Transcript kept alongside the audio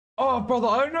Oh, brother,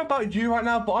 I don't know about you right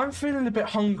now, but I'm feeling a bit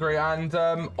hungry, and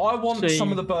I want some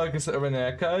of the burgers that are in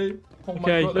there, okay? Oh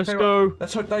okay, God. let's go. Right.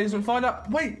 Let's hope Daddy doesn't find out.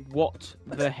 Wait. What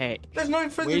the heck? There's no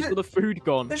food. Where's all the food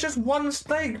gone? There's just one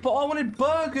steak, but I wanted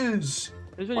burgers.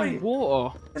 There's only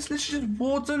water. It's literally just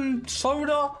water and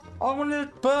soda. I wanted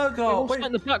a burger. What's that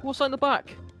in the back? What's that in the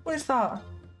back? What is that?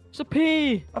 It's a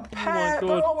pear. A pear? Oh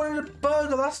but I wanted a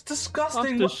burger. That's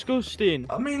disgusting. That's disgusting.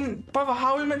 I mean, brother,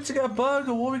 how are we meant to get a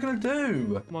burger? What are we going to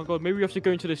do? Oh my god, maybe we have to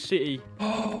go into the city.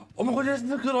 Oh my god, that's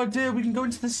a good idea. We can go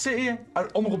into the city and,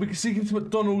 oh my god, we can sneak into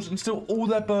McDonald's and steal all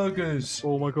their burgers.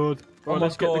 Oh my god. Right,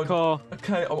 Let's get the car.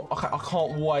 Okay, okay, I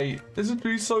can't wait. This is going to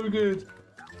be so good.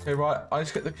 Okay, right, I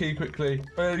just get the key quickly.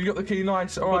 You got the key,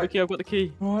 nice. All right. I've got the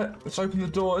key. All right, let's open the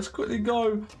door. Let's quickly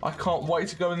go. I can't wait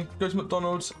to go to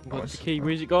McDonald's. Got the key.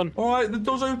 Where's it gone? All right, the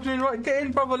door's opening. Right, get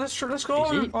in, brother. Let's go.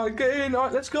 All right, get in. All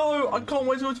right, let's go. I can't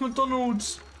wait to go to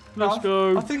McDonald's. Let's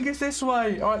go. I think it's this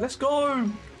way. All right, let's go.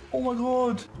 Oh my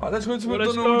god. All right, let's go to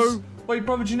McDonald's. Let's go. Wait,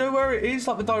 brother, do you know where it is?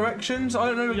 Like the directions? I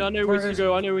don't know. Yeah, I know where to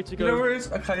go. I know where to go. You know where it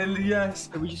is? Okay, yes.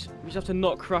 We just have to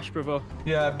not crash, brother.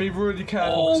 Yeah, be really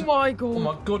careful. Oh my god. Oh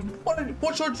my god.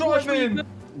 What's your driving?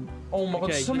 Oh my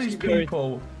god, some of these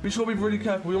people. We just gotta be really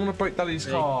careful. We don't want to break Daddy's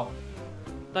car.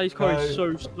 Daddy's car is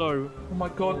so slow. Oh my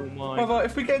god. Oh my. Brother,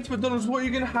 if we get into McDonald's, what are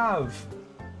you gonna have?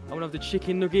 I'm gonna have the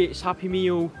chicken nuggets, Happy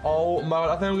Meal. Oh my god,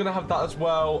 I think I'm gonna have that as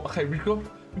well. Okay, we've got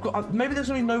maybe there's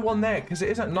only no one there because it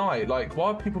is at night. Like,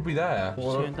 why would people be there?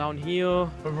 Turn down here. I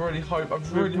really hope.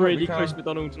 We're really close to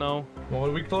McDonald's now. Oh,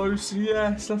 are we close?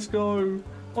 Yes, let's go.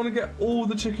 I want to get all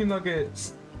the chicken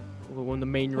nuggets. We're on the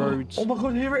main roads. Oh my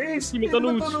god, here it is.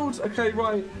 McDonald's. Okay,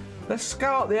 right. Let's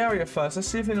scout the area first. Let's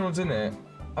see if anyone's in it.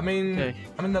 I mean,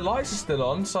 the lights are still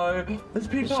on, so there's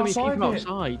people outside. So many people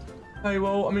outside. Okay,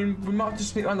 well, I mean, we might have to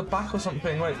sneak around the back or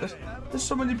something. Wait, there's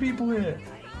so many people here.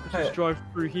 Let's drive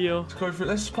through here. Let's go through.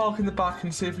 Let's park in the back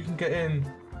and see if we can get in.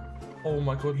 Oh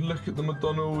my god, look at the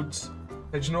McDonald's.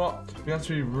 Hey, do you know what? We have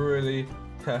to be really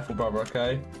careful, brother,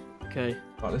 okay? Okay.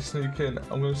 Right, let's sneak in.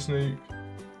 I'm going to sneak.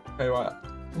 Okay, right.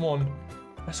 Come on.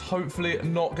 Let's hopefully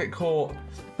not get caught.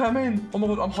 Come in. Oh my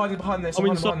god, I'm hiding behind this. I'm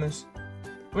hiding behind this.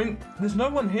 I mean, there's no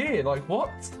one here. Like,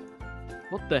 what?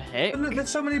 What the heck? Look, there's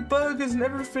so many burgers and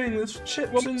everything. There's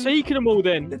chips. Well, I'm taking them all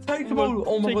then. Take them all.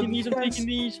 Oh my god. I'm taking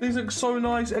these. These look so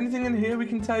nice. Anything in here we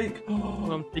can take. Oh,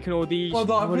 I'm taking all these.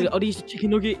 Well, are these the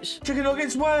chicken nuggets? Chicken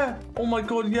nuggets where? Oh my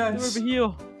god, yes. They're over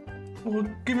here.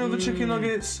 Oh, give me all the chicken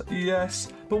nuggets. Yes.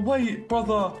 But wait,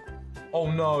 brother. Oh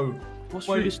no. What's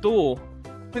through this door?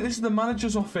 I think this is the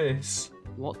manager's office.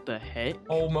 What the heck?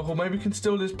 Oh my god, maybe we can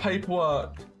steal his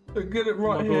paperwork. Get it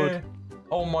right here.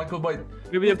 Oh my god, wait.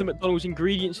 Maybe they have the McDonald's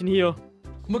ingredients in here.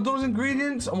 McDonald's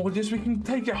ingredients? Oh my god, yes, we can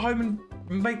take it home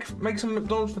and make some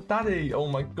McDonald's for Daddy. Oh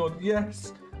my god,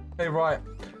 yes. Okay, right.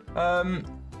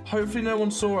 Hopefully no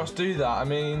one saw us do that. I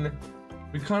mean,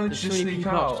 we kind of just sneak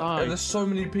out. Yeah, there's so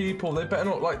many people. They better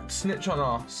not, like, snitch on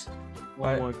us.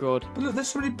 Oh my god. But look, there's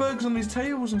so many burgers on these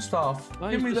tables and stuff.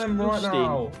 Give me them right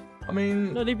now. I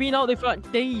mean... No, they've been out there for like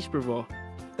days, brother.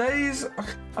 Days?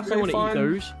 Okay, I want to eat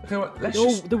those. Okay, wait,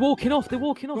 let's they're walking off. They're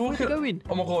walking off. Where are they going?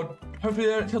 Oh my god. Hopefully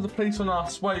they don't tell the police on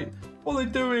us. Wait, what are they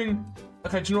doing?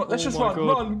 Okay, do you know what? Let's just run.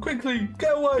 Run, quickly.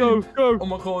 Get away. Go. Oh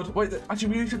my god. Wait, actually,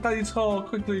 we need to Daddy's car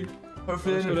quickly.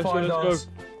 Hopefully they didn't find us.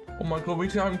 Oh my god, we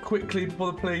need to get home quickly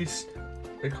before the police.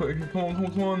 Okay, quickly. Come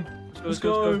on. Let's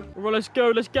go. Let's go.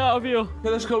 Let's get out of here.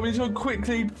 Yeah, let's go. We need to go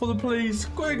quickly before the police.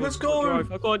 Quick, let's go.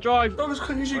 I gotta drive. Go as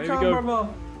quick as you can, brother.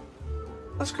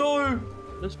 Let's go.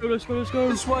 Let's go.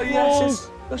 This way,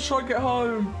 yes. Let's try and get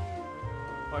home.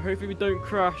 Right, hopefully we don't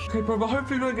crash. Okay, brother.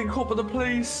 Hopefully we don't get caught by the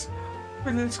police.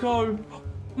 Let's go. Oh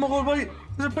my god, wait.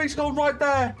 There's a police car right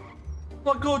there.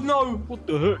 Oh my god, no. What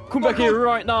the heck? Come back here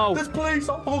right now. There's police.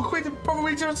 Oh, quick. Brother,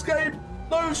 we need to escape.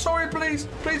 No, sorry, please.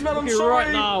 Please, man, I'm sorry.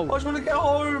 Right now. I just want to get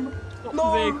home. Stop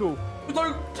the vehicle.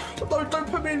 Don't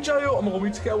put me in jail. Oh my god, we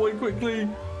need to get away quickly.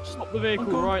 Stop the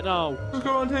vehicle right now. Let's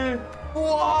go around here.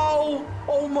 Wow.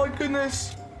 Oh my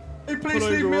goodness. Hey, please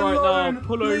leave me alone. Now.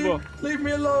 Pull over. Leave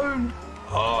me alone.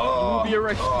 You will be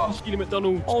arrested for stealing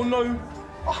McDonald's. Oh no.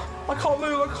 I can't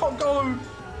move. I can't go.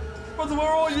 Brother, where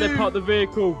are you? Step out the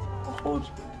vehicle. Oh god.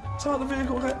 Step out the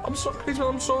vehicle. Okay. I'm sorry. Please, man,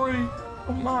 I'm sorry.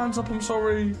 Oh, my hands up. I'm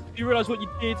sorry. Do you realise what you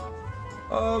did?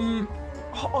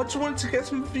 I just wanted to get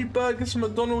some few burgers from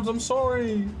McDonald's. I'm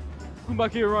sorry. Come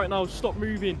back here right now. Stop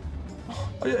moving.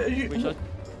 Should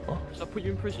I put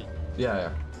you in prison?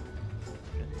 Yeah.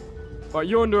 Right,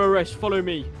 you're under arrest. Follow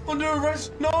me. Under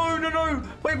arrest? No.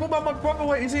 Wait, what about my brother?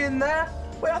 Wait, is he in there?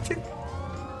 Wait, I think...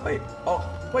 Wait. Oh,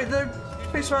 wait,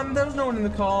 policeman, there was no one in the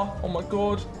car. Oh, my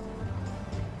God.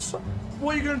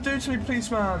 What are you going to do to me,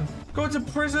 policeman? Go to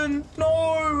prison?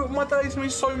 No. my daddy's gonna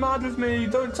be so mad with me.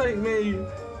 Don't take me.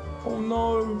 Oh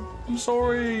no, I'm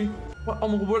sorry. What? Oh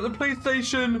my god, we're at the police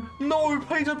station. No,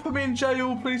 please don't put me in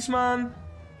jail, policeman.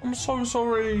 I'm so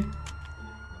sorry.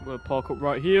 We'll park up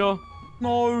right here.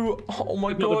 No. Oh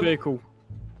my god. Another vehicle.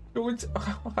 Okay,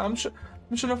 I'm just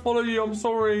gonna follow you. I'm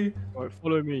sorry. Right,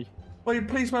 follow me. Wait,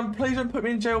 policeman, please don't put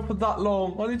me in jail for that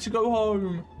long. I need to go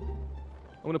home.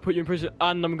 I'm gonna put you in prison,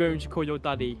 and I'm going to call your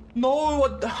daddy.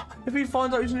 No, if he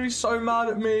finds out, he's gonna be so mad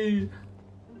at me.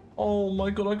 Oh my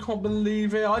god, I can't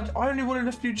believe it. I only wanted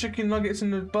a few chicken nuggets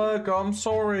in the burger. I'm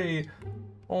sorry.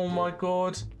 Oh my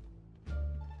god.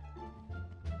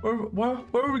 Where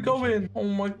are we going? Oh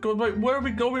my god, wait, where are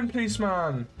we going,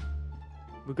 policeman?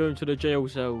 We're going to the jail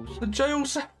cells. The jail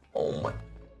cell? Oh my...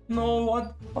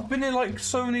 No, I've been here like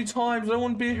so many times. I don't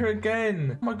want to be here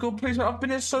again. Oh my god, policeman, I've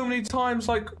been here so many times.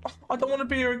 Like, I don't want to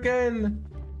be here again.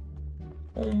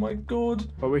 Oh my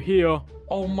god. But we're here.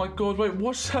 Oh my god, wait,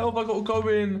 what cell have I got to go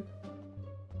in?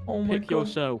 Oh my god. Pick your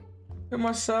cell. Pick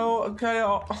my cell? Okay,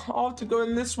 I'll have to go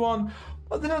in this one.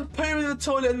 But then I'll put you in the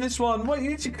toilet in this one. Wait, you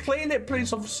need to clean it,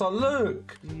 police officer,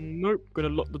 look. Nope, gonna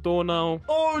lock the door now.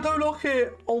 Oh, don't lock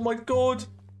it. Oh my god.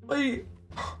 Wait,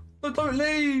 no, don't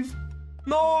leave.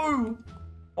 No.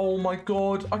 Oh my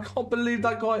god, I can't believe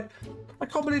that guy. I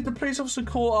can't believe the police officer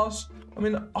caught us. I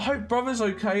mean, I hope brother's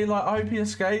okay. Like, I hope he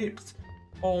escaped.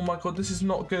 Oh my god, this is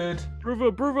not good.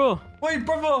 Brother. Wait,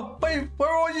 brother. Wait, where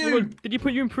are you? Brother, did he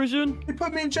put you in prison? He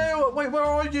put me in jail. Wait, where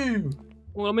are you?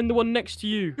 Well, I'm in the one next to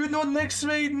you. You're the one next to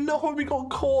me? No, we got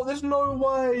caught. There's no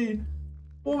way.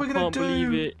 What are we going to do? I can't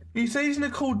believe it. He said he's going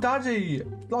to call daddy.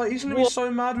 Like, he's going to be so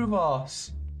mad with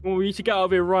us. Well, we need to get out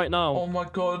of here right now. Oh my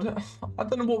god. I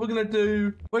don't know what we're going to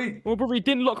do. Wait. Well, brother, he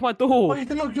didn't lock my door. Wait, he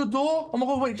didn't lock your door? Oh my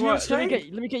god, wait, can you escape?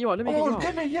 Let me get you out. Let me get you out.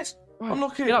 Get me, yes. Right.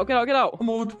 Unlock it. Get out. Oh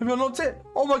my god, have you unlocked it?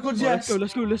 Oh my god, yes.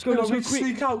 Let's go. We Quick.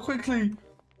 sneak out quickly.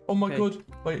 Oh my god.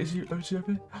 Wait, is he over here?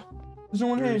 There's no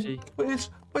one Where here. is he?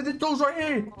 Wait, the door's right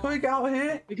here. Can we get out of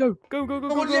here? Go. Oh my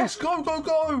god, yes,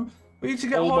 go. We need to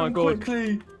get home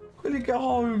quickly. Quickly get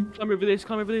home. Climb over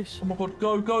this. Oh my god,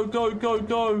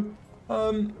 go.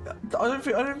 I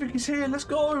don't think he's here. Let's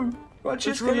go. We're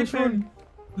actually escaping.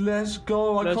 Let's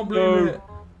go. I can't believe it.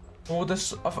 Oh, I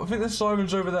think there's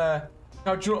sirens over there.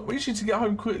 Now, we just need to get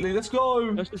home quickly. Let's go.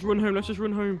 Let's just run home.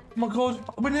 Oh my god.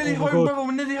 We're nearly home, brother.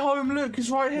 We're nearly home. Look, it's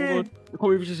right here. We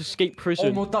probably just escaped prison.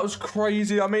 Oh my god, that was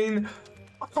crazy. I mean,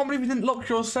 I can't believe he didn't lock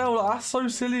your cell. Like, that's so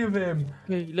silly of him.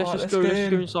 Okay, let's just go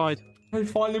inside. Hey,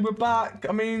 finally, we're back.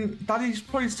 I mean, daddy's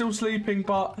probably still sleeping,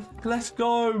 but let's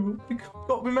go.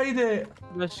 We made it.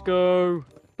 Let's go.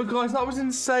 But guys, that was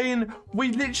insane.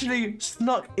 We literally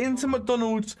snuck into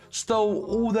McDonald's, stole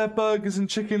all their burgers and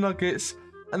chicken nuggets,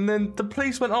 and then the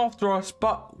police went after us,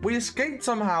 but we escaped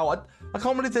somehow. I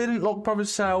can't believe they didn't lock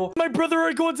brother's cell. My brother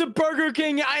are going to Burger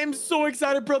King. I am so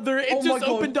excited, brother. It just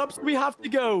opened up, so we have to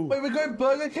go. Wait, we're going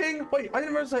Burger King? Wait, I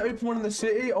didn't realize they opened one in the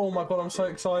city. Oh my god, I'm so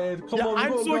excited. Come on,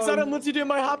 I'm so excited. I'm literally doing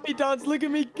my happy dance. Look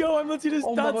at me go. I'm literally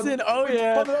just dancing. Oh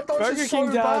yeah. Burger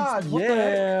King dance.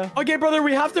 Yeah. Okay, brother,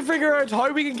 we have to figure out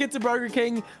how we can get to Burger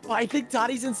King. Well, I think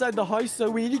daddy's inside the house, so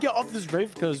we need to get off this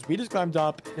roof because we just climbed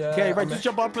up. Yeah, okay, right, just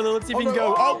jump up, brother. Let's see if we can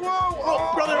go.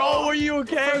 Oh, brother. Oh, are you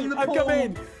okay? I'm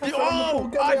coming.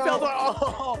 Oh, I fell.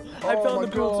 I fell in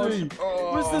the pool too.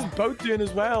 What is this boat doing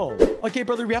as well? Okay,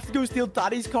 brother, we have to go steal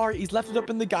daddy's car. He's left it up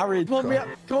in the garage. Come on, we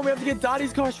have to get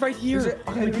daddy's car. It's right here.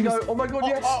 Okay, here we go. Oh my god,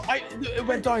 yes. It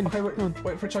went down. Okay,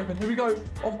 wait for it to open. Here we go.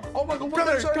 Oh my god,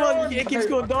 brother, come on. It keeps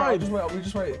going down.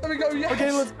 Just wait. There we go, yes.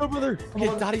 Okay, let's go, brother.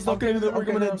 Okay, daddy's not going to. We're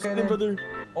coming in, brother.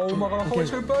 Oh my god, I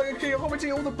can't go Burger King. I can't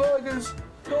eat all the burgers.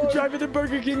 Driving to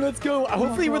Burger King, let's go.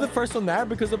 Hopefully we're the first one there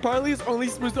because apparently it's only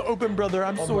supposed to open, brother.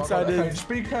 I'm so excited. Okay, just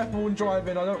be careful when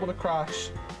driving. I don't want to crash.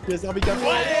 Yes, I'll be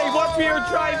careful. Hey, watch me, you're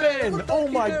driving. Oh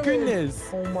my goodness.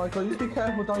 Oh my god, you be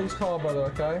careful daddy's car, brother,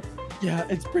 okay? Yeah,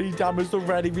 it's pretty damaged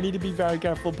already. We need to be very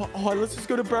careful. But let's just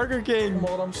go to Burger King. Come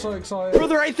on, I'm so excited.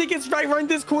 Brother, I think it's right around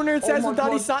this corner. It says on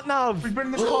daddy's sat nav. We've been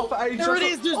in this car for ages. There it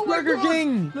is, there's Burger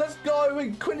King. Let's go.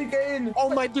 Wait, quickly get in. Oh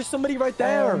my, there's somebody right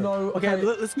there. Oh no. Okay,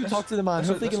 let's go talk to the man.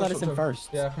 Hopefully he can let us in first.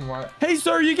 Yeah, come right. Hey,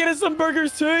 sir, you getting some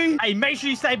burgers too? Hey, make sure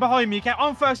you stay behind me, okay?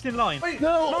 I'm first in line. Wait,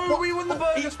 no, we want the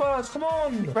burgers first. Come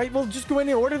on. Right, well, just go in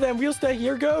and order them. We'll stay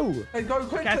here. Go. Hey, go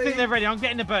quickly. Okay, I think they're ready. I'm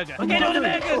getting the burger. I'm getting all the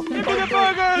burgers. Give me the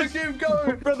burgers. Look,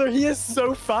 go. Brother, he is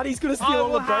so fat. He's going to steal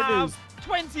all the burgers.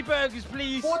 20 burgers,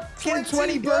 please. What? Get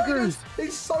 20 burgers.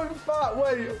 He's so fat.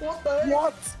 Wait, what the heck?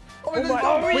 What? Oh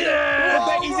my!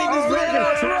 Yeah. He's eating his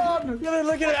burger. Yeah,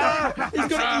 look at it. He's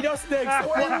gonna eat us next.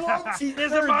 What?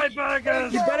 These are my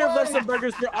burgers. You better have left some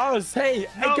burgers for us. Hey,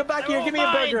 come back here. Give me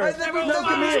a burger. No,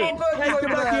 come here. Hey,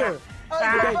 come back here.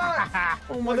 Hey, back.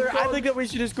 Oh my God. I think that we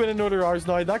should just go in and order ours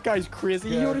now. That guy's crazy.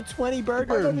 He ordered 20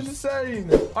 burgers. That's insane.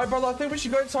 All right, brother, I think we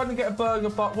should go inside and get a burger,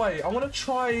 but wait, I want to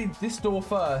try this door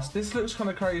first. This looks kind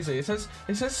of crazy. It says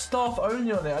staff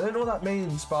only on it. I don't know what that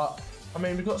means, but I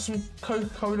mean, we've got some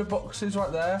Coca-Cola boxes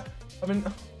right there. I mean,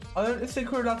 I don't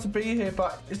think we're allowed to be here,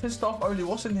 but it says staff only.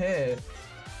 What's in here?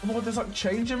 Oh my God, there's like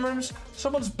changing rooms.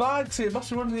 Someone's bags here. It must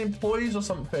be one of the employees or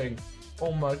something.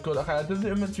 Oh my God. Okay, I don't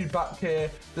think I'm meant to be back here.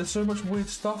 There's so much weird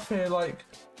stuff here. Like,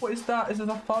 what is that? Is it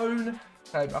a phone?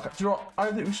 Okay, do you know what? I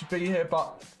don't think we should be here,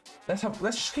 but let's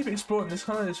just keep exploring. This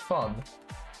kind of is fun.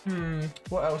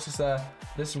 What else is there?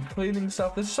 There's some cleaning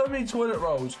stuff. There's so many toilet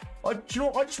rolls. Do you know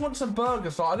what? I just want some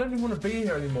burgers. Like, I don't even want to be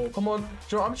here anymore. Come on. Do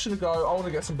you know what? I'm just going to go. I want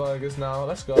to get some burgers now.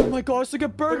 Let's go. Oh my gosh, look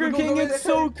at Burger King. It's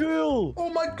so cool. Oh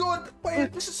my God.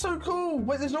 Wait, this is so cool.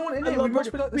 Wait, there's no one in here. We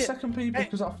must be like the second people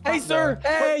because Hey, sir.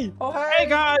 Hey. Oh, hey. Hey,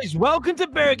 guys. Welcome to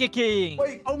Burger King.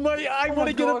 Wait. Oh my, I want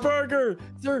to get a burger.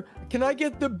 Sir, can I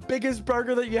get the biggest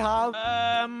burger that you have?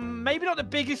 Maybe not the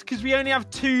biggest because we only have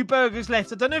 2 burgers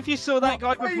left. I don't know if you saw that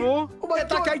guy before. Oh my God.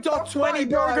 That guy got 20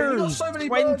 burgers. So many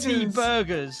 20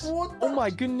 burgers. Oh my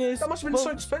goodness. That must have been so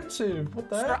expensive. What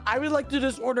the heck? Sir, I would like to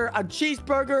just order a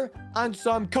cheeseburger and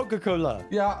some Coca-Cola.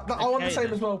 Yeah, I want the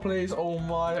same as well, please. Oh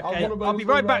my. Okay, I'll be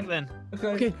right back then.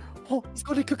 Okay. Oh, he's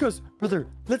going to cook us. Brother,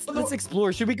 let's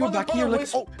explore. Should we go back here? We're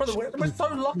so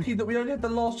lucky that we only had the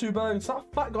last 2 burgers. That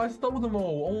fat guy stole them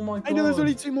all. Oh my God. I know there's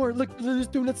only 2 more. Look, there's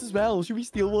donuts as well. Should we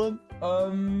steal one?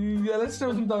 Yeah, let's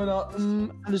steal some donuts.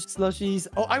 And there's slushies.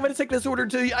 Oh, I'm gonna take this order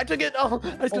too. I took it. Oh,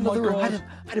 I just got another room. Hide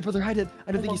it, brother. Hide it.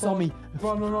 I don't think he saw me.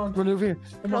 Run. Run over here.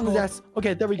 Run on the desk.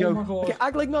 Okay, there we go. Okay,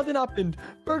 act like nothing happened.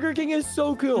 Burger King is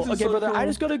so cool. Okay, brother, I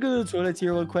just gotta go to the toilet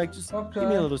here real quick. Just give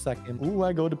me a little second. Oh,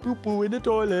 I go to poo-poo in the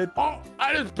toilet. Oh,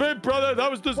 I just peed, brother.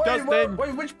 That was disgusting.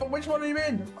 Wait, which one are you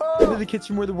in? Into the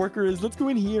kitchen where the worker is. Let's go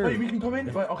in here. Wait, we can come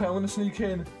in? Wait, okay, I'm gonna sneak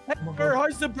in.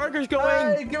 How's the burgers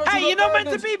going? Hey, you're not meant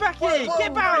to be back here.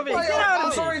 Get out of it. Get out of it.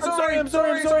 I'm sorry. I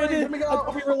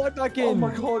thought we were allowed back in. Oh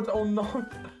my God. Oh no.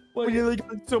 We nearly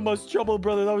got in so much trouble,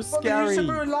 brother. That was scary. You said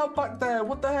we were allowed back there.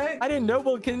 What the heck? I didn't know.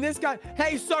 Well, can this guy...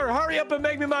 Hey, sir, hurry up and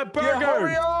make me my burger. Yeah,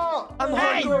 hurry up. I'm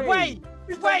hungry. Wait.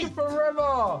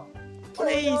 Forever.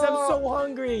 Please, I'm so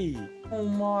hungry. Oh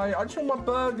my, I just want my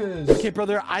burgers. Okay,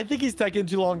 brother, I think he's taking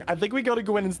too long. I think we gotta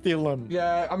go in and steal them.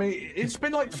 Yeah, I mean, it's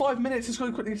been like 5 minutes. Let's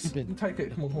go quickly take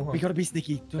it. Come on. We gotta be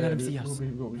sneaky. Don't let him see us.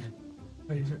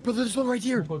 Brother, there's one right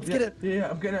here. Let's get it. Yeah,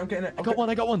 I'm getting it. I got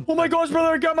one. Oh my gosh,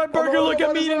 brother, I got my burger. Look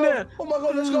at me in it. Oh my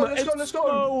God, let's go.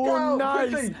 Oh,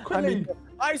 nice. Quickly.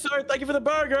 Hi, sir. Thank you for the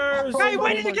burgers. Hey,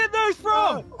 where did you get those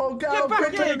from? Get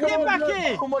back here. Get back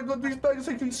here. Oh my God, these burgers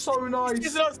are looking so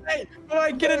nice. All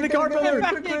right, get in the car, brother.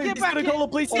 Get back here. Call the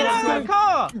police. Get out of the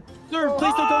car. Sir,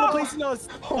 please don't call the police on us.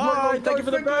 Oh my God, thank you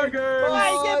for the burgers.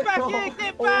 Hey, get back here.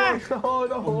 Get back. Oh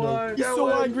no. He's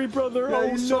so angry, brother. Yeah,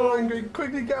 he's so angry.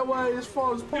 Quickly get away as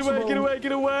far as possible.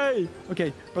 Get away.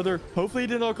 Okay, brother, hopefully he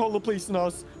did not call the police on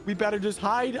us. We better just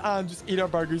hide and just eat our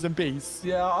burgers in peace.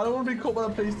 Yeah, I don't want to be caught by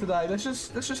the police today. Let's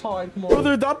just hide. Come on.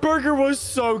 Brother, that burger was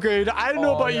so good. I don't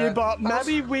know about you, but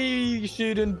maybe we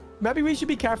shouldn't. Maybe we should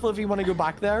be careful if we want to go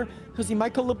back there, because he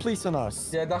might call the police on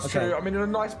us. Yeah, that's true. I mean, it's a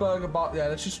nice burger, but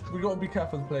yeah, we got to be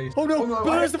careful of the police. Oh no,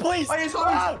 there's the police! Oh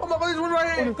my God, there's one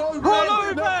right here! Go, pull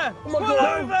over! Oh my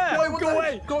God! Go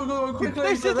away! Go quickly!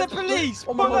 This is the police!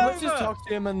 Oh my God, let's just talk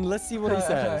to him and let's see what he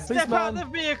says. Step out of the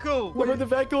vehicle! What about the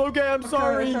vehicle? Okay, I'm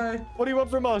sorry. What do you want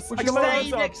from us?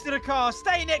 Stay next to the car!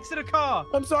 Stay next to the car!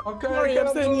 I'm sorry. Okay, I'm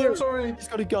staying here. Sorry. He's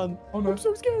got a gun. Oh no, I'm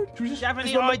so scared. Do you have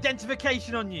any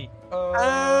identification on you?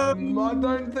 I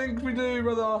don't think we do,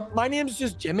 brother. My name's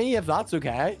just Jimmy, if that's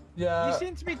okay. Yeah. You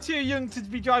seem to be too young to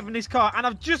be driving this car, and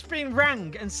I've just been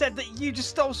rang and said that you just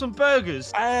stole some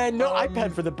burgers. No, I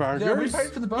paid for the burgers. Yeah, we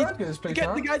paid for the burgers, please.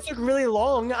 The guy took really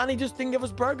long, and he just didn't give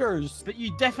us burgers. But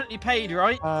you definitely paid,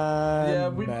 right? Yeah,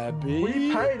 we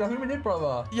maybe. paid. I think we did,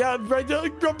 brother. Yeah, right there.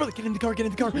 Go, brother. Get in the car.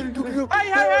 Go.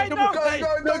 Hey, no.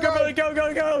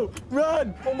 Go.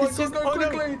 Run. Oh my God, go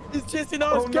quickly. He's chasing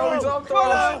us. Oh no, he's after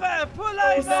Pull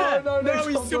us. over. No,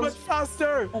 he's so much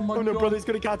faster. Oh my no, God. brother, he's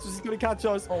gonna catch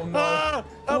us. Oh no.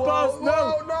 Help us.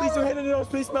 No. Please don't hit it us,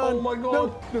 please, man. Oh my God.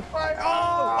 No.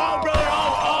 Oh,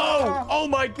 brother. Oh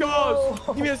my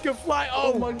gosh. He made us go fly.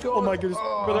 Oh my God. Oh my goodness.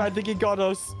 Brother, I think he got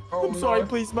us. I'm sorry,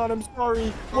 please, man. I'm sorry.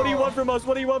 What do you want from us?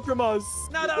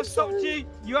 Now that I've stopped you,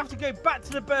 you have to go back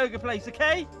to the burger place,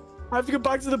 okay? I have to go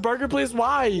back to the burger place?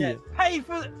 Why? Yeah. Pay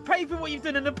for what you've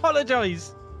done and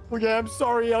apologize. Okay, I'm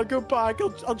sorry. I'll go back.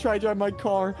 I'll try to drive my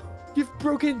car. You've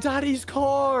broken Daddy's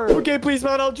car. Okay, please,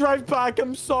 man. I'll drive back.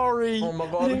 I'm sorry. Oh my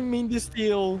God. I didn't mean to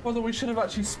steal. Brother, we should have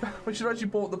actually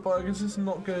bought the burgers. This is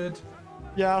not good.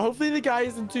 Yeah, hopefully the guy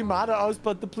isn't too mad at us,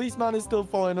 but the policeman is still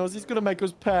following us. He's gonna make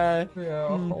us pay. Yeah.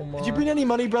 Oh my. Did you bring any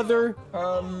money, brother?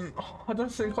 I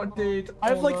don't think I did. I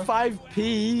have like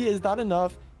 5p. Is that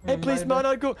enough? Hey, policeman,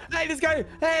 I'll go. Hey, this guy.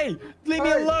 Hey, leave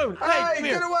me alone. Hey,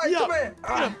 get away. Come here.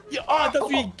 Oh, that's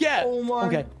what you get. Oh my.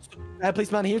 Okay.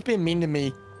 Policeman, he was being mean to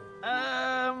me.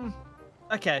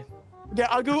 Okay. Yeah,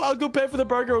 I'll go pay for the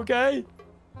burger. Okay.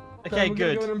 Okay,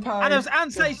 good.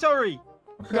 And say sorry.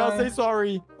 Okay. I'll say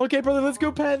sorry. Okay, brother, let's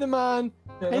go pay the man.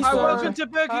 Yeah, hey, welcome to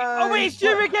Burger King. Oh, wait, it's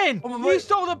you again. You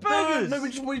stole the burgers. No,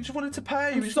 we just wanted to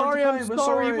pay. I'm sorry.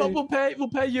 We'll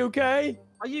pay you, okay?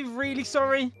 Are you really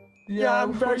sorry? Yeah,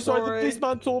 I'm very sorry. The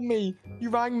policeman told me. You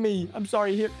rang me. I'm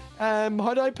sorry. Here.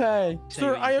 How do I pay?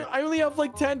 Sir, I only have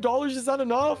like $10. Is that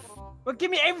enough? Well,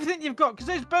 give me everything you've got, because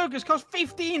those burgers cost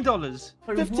 $15.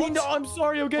 $15? I'm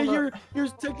sorry. Okay,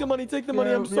 here's take the money. Take the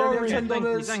money. I'm sorry.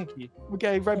 $10. Thank you.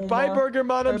 Okay, right. Bye, Burger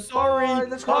Man. I'm sorry.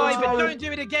 Bye, but don't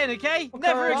do it again, okay?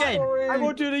 Never again. Sorry. I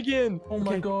won't do it again. Oh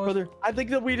my God, brother. I think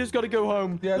that we just gotta go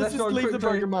home. Yeah, let's just leave the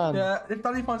Burger Man. Yeah, if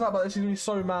Daddy finds out about this, he's gonna be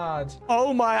so mad.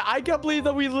 Oh my! I can't believe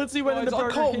that we literally went in the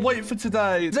Burger King. I can't wait for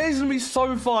today. Today's gonna be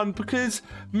so fun because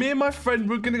me and my friend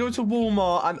we're gonna go to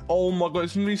Walmart and oh my God,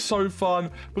 it's gonna be so fun.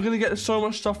 We're gonna get so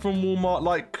much stuff from Walmart,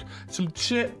 like some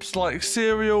chips, like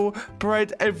cereal,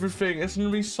 bread, everything. It's gonna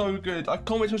be so good. I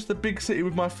can't wait to go to the big city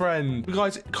with my friend. You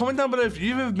guys, comment down below if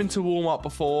you've ever been to Walmart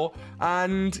before.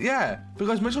 And yeah, but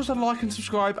guys, make sure to like and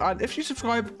subscribe. And if you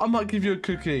subscribe, I might give you a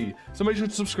cookie. So make sure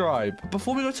to subscribe.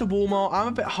 Before we go to Walmart, I'm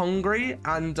a bit hungry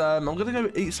and I'm gonna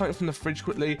go eat something from the fridge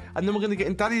quickly. And then we're gonna get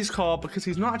in Daddy's car because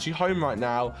he's not actually home right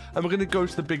now. And we're gonna go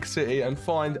to the big city and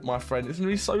find my friend. It's gonna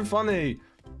be so funny.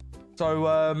 So,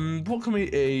 what can we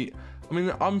eat? I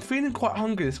mean, I'm feeling quite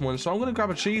hungry this morning, so I'm going to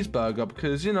grab a cheeseburger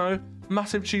because, you know,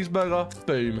 massive cheeseburger,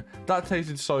 boom. That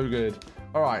tasted so good.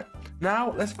 All right,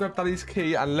 now let's grab Daddy's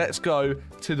key and let's go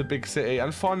to the big city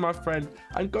and find my friend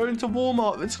and go into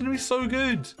Walmart. It's going to be so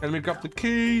good. And we grab the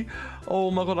key.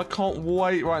 Oh my God, I can't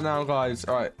wait right now, guys.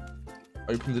 All right,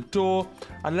 open the door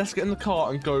and let's get in the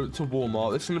car and go to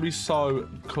Walmart. It's going to be so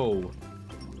cool. All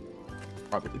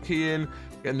right, put the key in.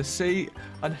 Get in the seat,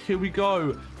 and here we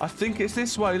go. I think it's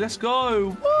this way. Let's go.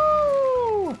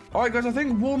 Woo! All right, guys, I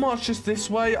think Walmart's just this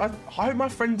way. I hope my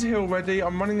friends are here already.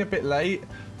 I'm running a bit late.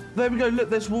 There we go. Look,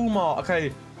 there's Walmart.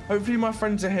 Okay, hopefully my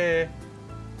friends are here.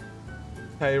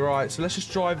 Okay, right, so let's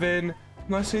just drive in.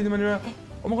 Can I see them anywhere?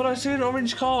 Oh my God, I see an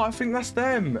orange car. I think that's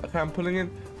them. Okay, I'm pulling in.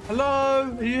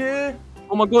 Hello, are you here?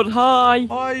 Oh my God, hi.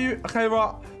 Are you? Okay,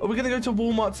 right. Are we going to go to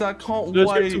Walmart today? I can't wait.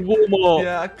 Let's go to Walmart.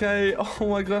 Yeah, okay. Oh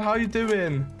my God, how are you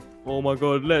doing? Oh my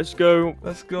God, let's go.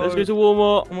 Let's go. Let's go to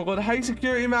Walmart. Oh my God, hey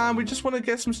security man, we just want to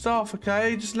get some stuff,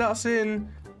 okay? Just let us in.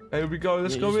 There we go,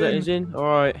 let's go in. Let us in. All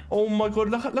right. Oh my God,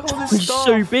 look at all this It's stuff.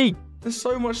 so big. There's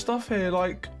so much stuff here,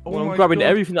 like, oh well, my I'm grabbing God.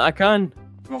 everything that I can.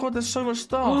 Oh my God, there's so much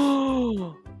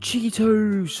stuff.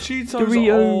 Cheetos.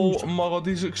 Doritos. Oh my God,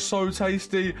 these look so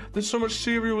tasty. There's so much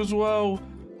cereal as well.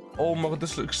 Oh my God,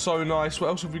 this looks so nice. What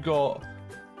else have we got?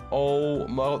 Oh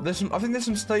my God, I think there's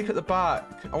some steak at the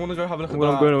back. I want to go have a look at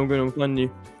that. I'm going to find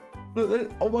you.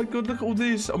 Look, oh my God, look at all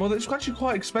this. Oh my God, it's actually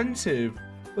quite expensive.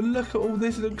 But look at all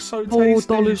this, it looks so tasty.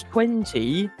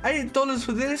 $4.20. $8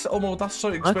 for this? Oh my God, that's so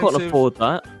expensive. I can't afford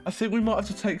that. I think we might have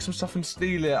to take some stuff and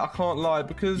steal it. I can't lie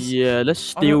because... Yeah, let's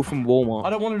steal from Walmart. I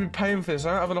don't want to be paying for this.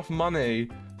 I don't have enough money.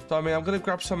 So, I mean, I'm going to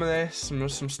grab some of this,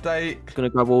 some steak. I'm going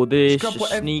to grab all this,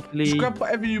 sneakily. Just grab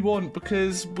whatever you want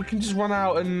because we can just run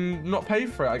out and not pay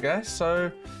for it, I guess. So...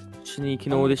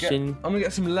 Sneaking all this in. I'm going to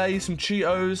get some Lay's, some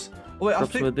Cheetos. Oh, wait, I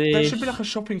think there should be like a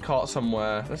shopping cart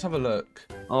somewhere. Let's have a look.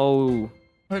 Oh.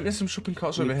 I think there's some shopping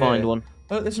carts over here. Find one.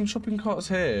 Oh, there's some shopping carts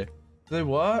here. Do they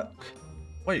work?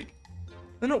 Wait.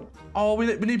 They're not... Oh, we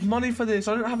need money for this.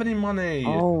 I don't have any money.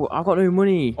 Oh, I've got no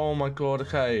money. Oh my God,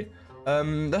 okay.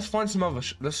 Let's find some other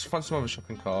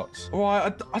shopping carts.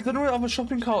 Alright, I don't know what other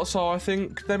shopping carts are. I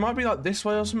think they might be like this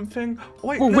way or something.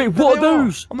 Wait, wait, what are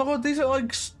those? Oh my God, these are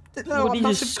like... Oh, these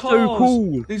are so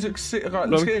cool. These look sick. Okay,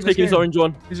 let's get in. Taking this orange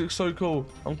one. These look so cool.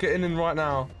 I'm getting in right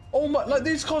now. Oh my, like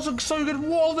these cars look so good.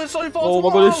 Whoa, they're so fast. Oh my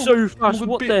God, they're so fast.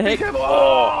 What the heck?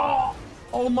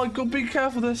 Oh my God, be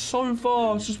careful. They're so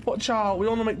fast. Just watch out. We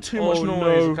don't want to make too much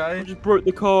noise, okay? I just broke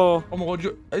the car. Oh my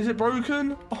God, is it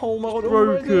broken? Oh my God,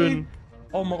 broken. Already?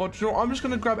 Oh my God, you know what? I'm just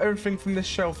going to grab everything from this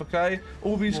shelf, okay?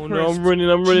 All these crisps. No, I'm running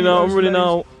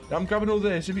out. I'm grabbing all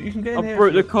this. If you can get in here. I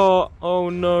broke the car. Oh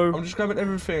no. I'm just grabbing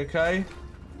everything, okay?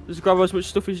 Just grab as much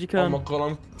stuff as you can. Oh my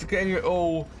God, I'm getting it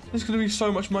all. There's going to be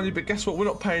so much money, but guess what? We're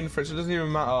not paying for it, so it doesn't even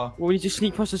matter. Well, we need to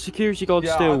sneak past the security guard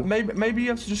still. Maybe you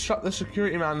have to just shut the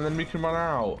security man and then we can run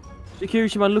out.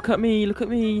 Security man, look at me, look at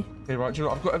me. Okay, right, do you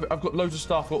know what? I've got loads of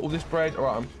stuff. I've got all this bread. All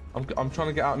right, I'm trying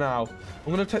to get out now.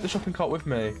 I'm gonna take the shopping cart with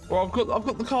me. Well, I've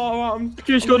got the car. Right,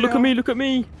 Just go. Look at me. Look at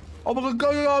me. Oh my god,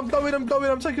 go! I'm going.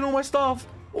 I'm taking all my stuff.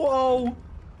 Whoa!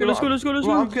 Let's go.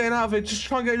 I'm getting out of it. Just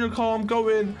try and get in your car. I'm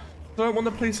going. I don't want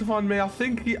the police to find me. I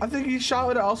think he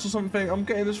shouted at us or something. I'm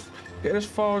getting as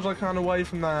far as I can away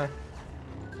from there.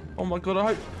 Oh my god!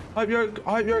 I hope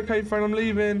you're okay, friend. I'm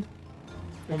leaving.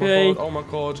 Okay. Oh my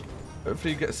god.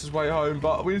 Hopefully he gets his way home.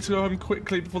 But we need to go home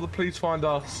quickly before the police find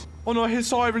us. Oh no! I hear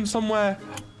sirens somewhere.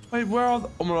 Wait, where are they?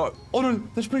 Oh my god! Oh no!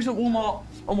 There's police at Walmart.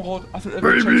 Oh my god! I think they're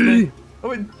gonna chase me. Oh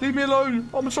wait, leave me alone.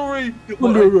 I'm sorry. You're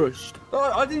under arrest.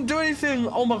 I didn't do anything.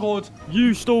 Oh my god.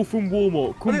 You stole from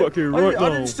Walmart. Come back here right now. I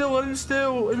didn't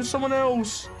steal. It was someone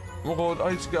else. Oh my god,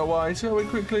 I need to get away. I need to get away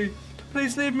quickly.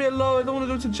 Please leave me alone. I don't want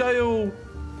to go to jail.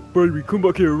 Baby, come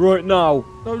back here right now.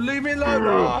 No, leave me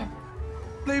alone.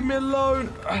 Leave me alone.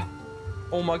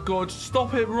 Oh my god,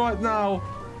 stop it right now.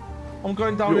 I'm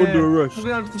going down here. You're under arrest. I'm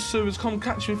going down to the sewers. Come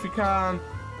catch me if you can.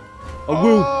 I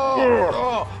will.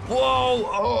 Whoa!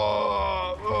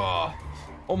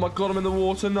 Oh my god, I'm in the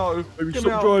water. No. Baby,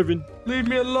 stop driving. Leave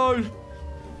me alone.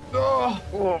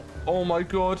 Oh my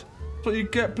god. That's what you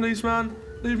get, policeman.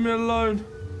 Leave me alone.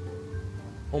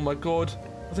 Oh my god.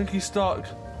 I think he's stuck.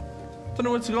 Don't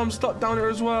know where to go. I'm stuck down here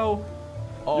as well.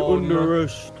 You're under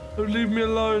arrest. Don't leave me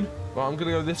alone. Right, I'm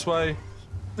gonna go this way.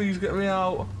 Please get me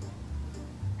out.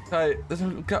 Okay, there's a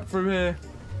gap through here.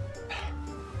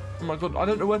 Oh my god, I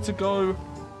don't know where to go.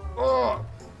 Oh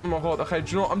my god, okay,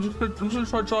 do you know what? I'm just gonna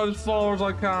try to drive as far as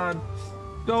I can.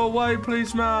 Go away,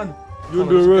 policeman. You're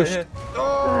under arrest.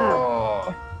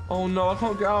 Oh no, I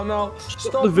can't get out now.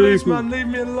 Stop, the vehicle. policeman, leave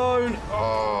me alone.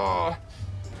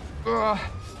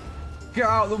 Get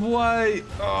out of the way.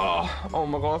 Oh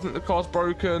my god, I think the car's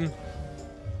broken.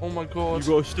 Oh my god.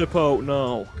 You gotta step out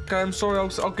now. Okay, I'm sorry, I'll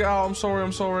get out.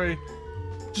 I'm sorry.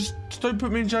 Just don't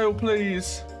put me in jail,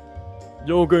 please.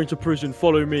 You're going to prison.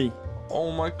 Follow me.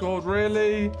 Oh my god,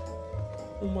 really?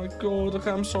 Oh my god.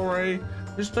 Okay, I'm sorry.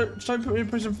 Just don't put me in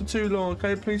prison for too long,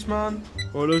 okay, policeman?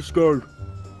 Alright, let's go.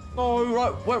 Oh,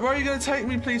 right. Where are you going to take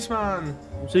me, policeman?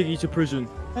 I'm taking you to prison.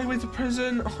 Take me to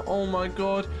prison? Oh my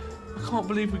god. I can't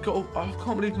believe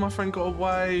my friend got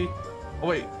away. Oh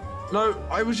wait. No,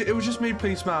 it was just me,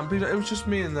 policeman. It was just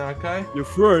me in there, okay? Your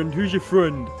friend? Who's your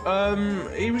friend?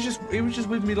 He was just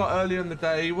with me like earlier in the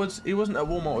day. He wasn't at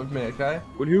Walmart with me, okay?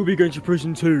 Well, he'll be going to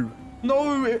prison too.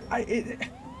 No, he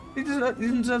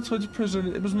didn't deserve to go to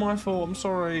prison. It was my fault. I'm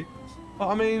sorry. But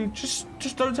I mean, just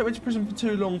don't take me to prison for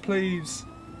too long, please.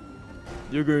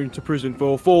 You're going to prison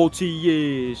for 40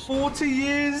 years. 40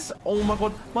 years? Oh my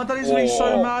god, my daddy's gonna be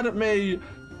so mad at me.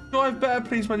 Drive better,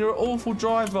 policeman. You're an awful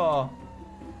driver.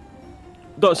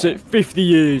 That's it, 50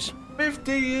 years.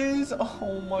 50 years?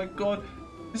 Oh my god.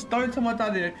 Just don't tell my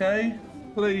daddy, okay?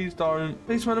 Please don't.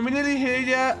 Policeman, are we nearly here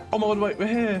yet? Oh my god, wait, we're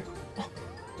here.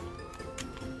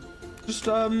 Just,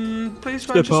 policeman,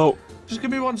 Step out. Just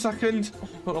give me 1 second.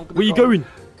 Oh god, Where are you going?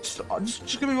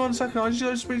 Just give me 1 second. I just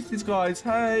gotta speak to these guys.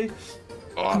 Hey.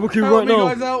 I'm looking help right me, now.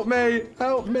 Guys, help me.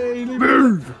 Help me.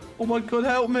 Move. Oh my god,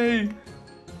 help me.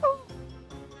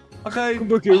 Okay. Come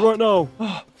back here right now.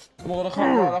 Oh my god, I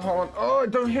can't run. Oh,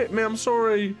 don't hit me. I'm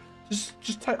sorry.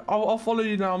 Just take. I'll follow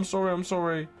you now. I'm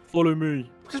sorry. Follow me.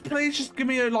 Please give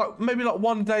me maybe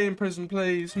 1 day in prison,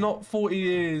 please. Not 40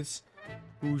 years.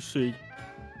 We'll see.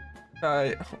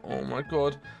 Okay. Oh my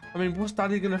god. I mean, what's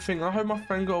daddy gonna think? I hope my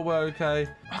friend got away okay.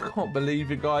 I can't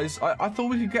believe it, guys. I thought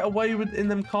we could get away in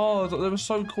them cars. They were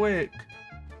so quick.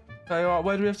 Okay, alright,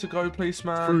 where do we have to go,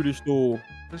 policeman? Through this door.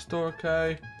 This door,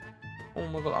 okay. Oh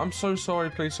my god, I'm so sorry,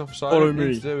 police officer. Follow I didn't me.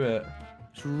 need to do it.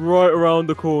 It's right around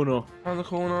the corner. Around the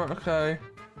corner, okay.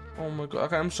 Oh my god,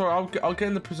 okay, I'm sorry. I'll get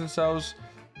in the prison cells.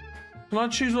 Can I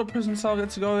choose what prison cell I get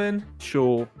to go in?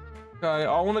 Sure. Okay,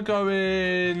 I want to go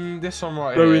in this one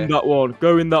right here. Go in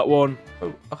that one.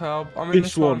 Oh, okay, I'm in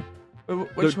this one.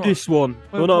 Which one? This one.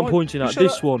 Wait, the one I'm pointing at.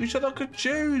 This one. You said I could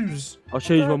choose. I'll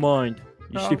change my mind.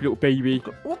 You stupid little baby.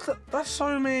 What? That's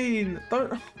so mean.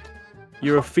 Don't.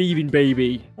 You're a thieving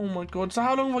baby. Oh my god. So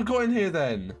how long have I got in here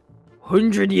then?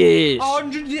 100 years.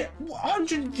 100 years?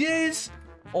 100 years?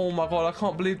 Oh my god, I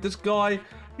can't believe this guy.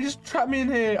 He just trapped me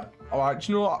in here. Alright,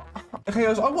 do you know what? Okay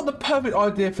guys, I've got the perfect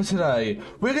idea for today.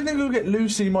 We're gonna go get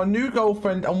Lucy, my new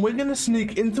girlfriend, and we're gonna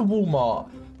sneak into Walmart.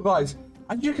 Guys,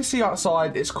 as you can see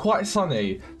outside, it's quite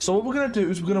sunny. So what we're going to do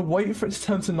is we're going to wait for it to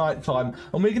turn to night time.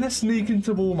 And we're going to sneak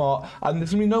into Walmart. And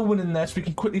there's going to be no one in there, so we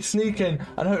can quickly sneak in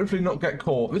and hopefully not get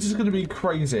caught. This is going to be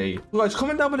crazy. Guys,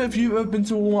 comment down below if you've ever been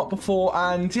to Walmart before.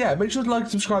 And yeah, make sure to like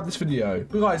and subscribe to this video.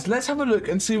 But guys, let's have a look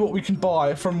and see what we can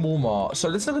buy from Walmart. So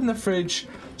let's look in the fridge.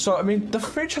 So, I mean, the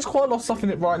fridge has quite a lot of stuff in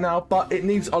it right now, but it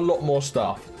needs a lot more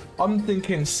stuff. I'm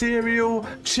thinking cereal,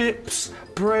 chips,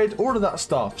 bread, all of that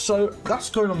stuff. So that's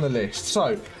going on the list.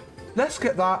 So let's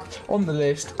get that on the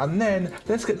list, and then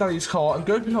let's get Daddy's car and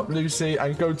go pick up Lucy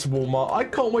and go to Walmart. I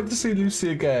can't wait to see Lucy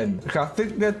again. Okay, I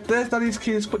think that there's Daddy's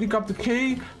key. Let's quickly grab the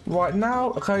key right now.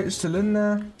 Okay, it's still in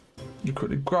there. You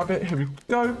quickly grab it. Here we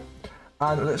go.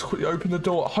 And let's quickly open the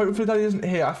door. Hopefully Daddy isn't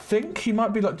here. I think he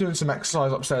might be like doing some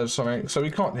exercise upstairs or something, so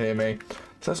he can't hear me.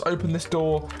 So let's open this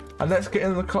door and let's get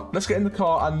in the car. Let's get in the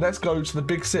car and let's go to the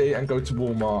big city and go to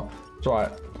Walmart.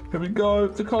 Right, here we go.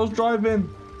 The car's driving.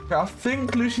 Okay, I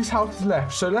think Lucy's house is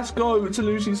left, so let's go to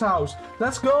Lucy's house.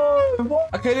 Let's go.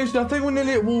 Okay, Lucy, I think we're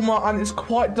nearly at Walmart and it's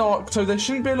quite dark, so there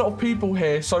shouldn't be a lot of people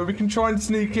here, so we can try and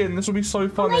sneak in. This will be so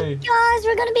funny. Oh my gosh,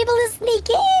 we're gonna be able to sneak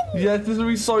in. Yeah, this will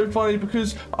be so funny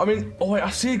because, I mean, oh wait, I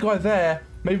see a guy there.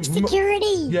 Maybe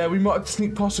security. Yeah, we might have to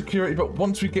sneak past security, but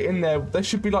once we get in there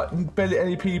should be like barely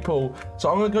any people. So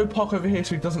I'm gonna go park over here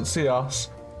so he doesn't see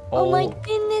us. Oh my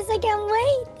goodness, I can't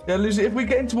wait. Yeah, Lucy, if we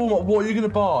get into Walmart, what are you gonna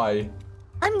buy?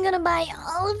 I'm gonna buy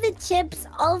all of the chips,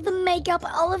 all of the makeup,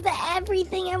 all of the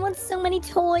everything. I want so many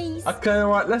toys. Okay, all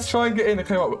right, let's try and get in.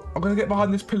 Okay, right, I'm gonna get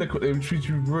behind this pillar quickly, which means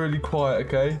you're really quiet.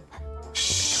 Okay.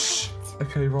 Shh.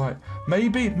 Okay, right.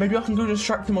 Maybe I can go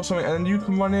distract him or something, and then you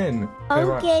can run in. Okay,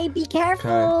 right. Be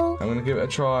careful. Okay, I'm gonna give it a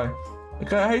try.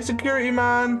 Okay, hey, security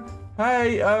man.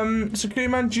 Hey,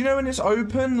 security man, do you know when it's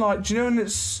open? Like, do you know when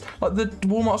it's like the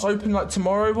Walmart's open like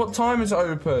tomorrow? What time is it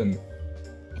open?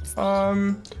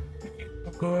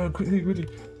 Go quickly.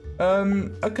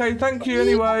 Okay, thank you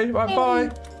anyway. Right,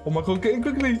 bye. Oh my god, get in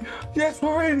quickly. Yes,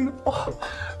 we're in.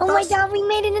 Oh my god, we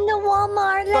made it into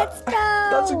Walmart. Let's go.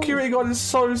 That security guard is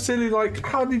so silly. Like,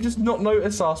 how did he just not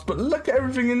notice us? But look at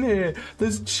everything in here.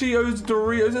 There's Cheetos,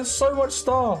 Doritos. There's so much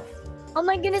stuff. Oh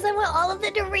my goodness, I want all of the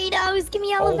Doritos. Give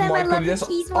me all of them. I love the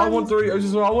cheese ones. I want Doritos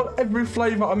as well. I want every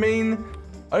flavor. I mean,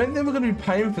 I don't think we're going to be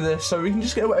paying for this, so we can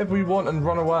just get whatever we want and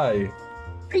run away.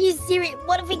 Are you serious?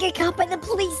 What if we get caught by the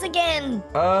police again?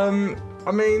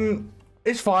 I mean,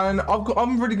 it's fine.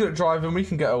 I'm really good at driving. We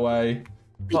can get away.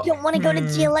 We don't want to go to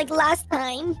jail like last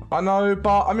time. I know,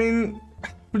 but I mean,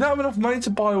 we don't have enough money to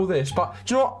buy all this. But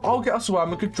do you know what? I'll get us away.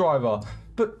 I'm a good driver.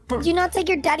 But did you not take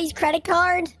your daddy's credit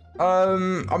card?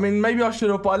 I mean, maybe I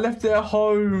should have, but I left it at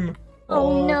home.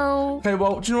 Oh no. Okay,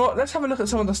 well, do you know what? Let's have a look at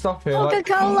some of the stuff here.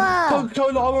 Coca-Cola. Like,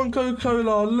 Coca-Cola. I want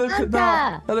Coca-Cola. Look at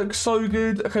that. That looks so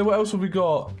good. Okay, what else have we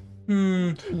got?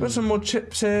 Got some more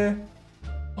chips here.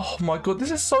 Oh my god, this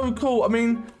is so cool. I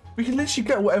mean, we can literally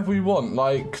get whatever we want.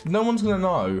 Like, no one's gonna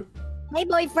know. Hey,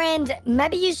 boyfriend,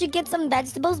 maybe you should get some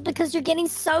vegetables because you're getting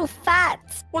so fat.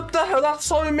 What the hell? That's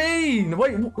so mean.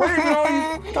 Wait,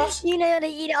 no. You know to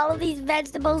eat all of these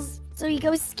vegetables so you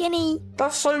go skinny.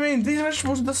 That's so mean. These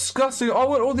vegetables are disgusting. I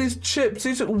want all these chips.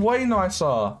 These look way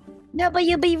nicer. No, but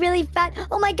you'll be really fat.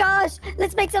 Oh my gosh,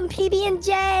 let's make some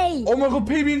PB&J. Oh my god,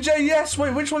 PB&J, yes.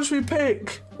 Wait, which one should we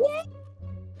pick? Yeah,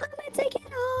 I'm gonna take it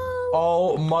all.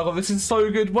 Oh my god, this is so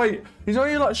good. Wait, is there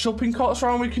any like shopping carts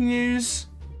around we can use?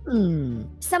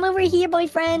 Some over here,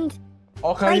 boyfriend.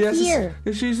 Okay, right yes. Here.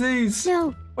 Let's use these.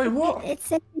 No. Wait, what? It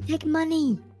said they take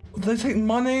money. They take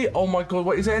money? Oh my god,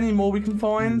 wait, is there any more we can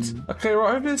find? Okay,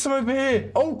 right, hopefully there's some over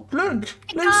here. Oh, look!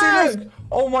 Lucy, look!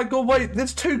 Oh my god, wait,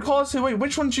 there's two cars here. Wait,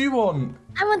 which one do you want?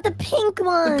 I want the pink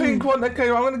one. The pink one? Okay,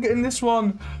 right, I'm gonna get in this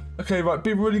one. Okay, right,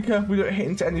 be really careful we don't hit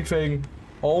into anything.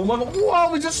 Oh my god, wow,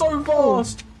 they're just so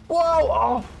fast!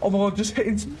 Wow! Oh my god, just hit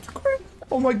into...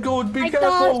 Oh my god, be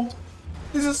careful! Gosh.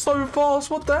 This is so fast,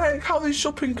 what the heck? How are these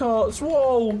shopping carts?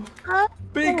 Whoa!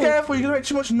 Be careful, you're gonna make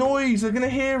too much noise, they're gonna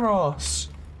hear us.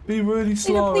 Be really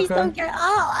slow, please don't get...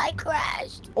 Oh, I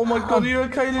crashed. Oh my god, are you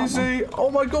okay, Lucy?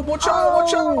 Oh my god, watch out,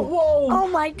 watch out! Whoa! Oh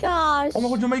my gosh! Oh my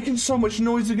god, you're making so much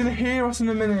noise, they're gonna hear us in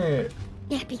a minute.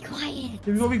 Yeah, be quiet.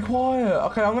 You've got to be quiet.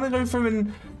 Okay, I'm gonna go through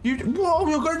and whoa,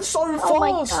 you're going so fast! Oh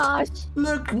my gosh!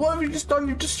 Look, what have you just done?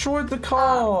 You've destroyed the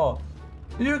car.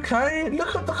 Are you okay?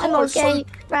 Look at the car. I'm okay.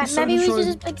 Right, maybe we should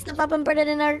just pick stuff up and put it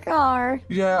in our car.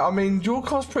 Yeah, I mean, your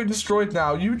car's pretty destroyed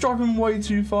now. You're driving way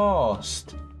too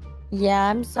fast. Yeah,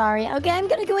 I'm sorry. Okay, I'm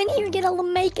gonna go in here and get all the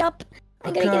makeup.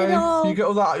 I'm gonna get it all. You get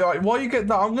all that. Right, while you get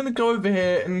that, I'm gonna go over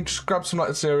here and just grab some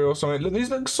like cereal or something. Look, these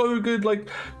look so good, like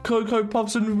Cocoa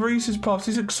Puffs and Reese's Puffs.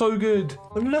 These look so good.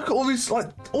 And look at all this, like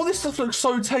all this stuff looks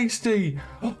so tasty.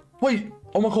 Wait,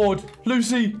 oh my god,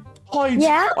 Lucy, hide!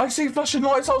 Yeah? I see flashing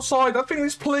lights outside. I think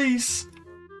there's police.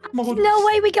 Oh my god. No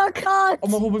way, we got caught. Oh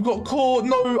my god, we've got caught.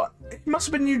 No, it must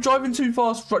have been you driving too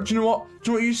fast. Right, do you know what?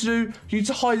 Do you know what you used to do? You need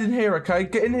to hide in here, okay?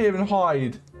 Get in here and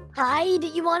hide. hide?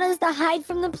 You want us to hide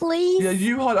from the police? Yeah,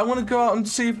 you hide. I want to go out and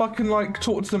see if I can like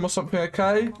talk to them or something.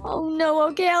 Okay? Oh no.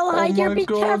 Okay, I'll hide here. Be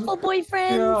careful,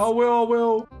 boyfriend. Yeah, I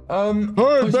will.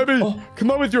 Hey, baby,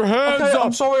 come out with your hands okay, up.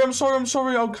 I'm sorry.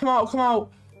 I'll come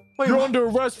out. Wait, You're under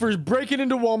arrest for breaking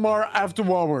into Walmart after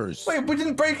hours. Wait, we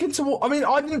didn't break into.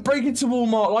 I didn't break into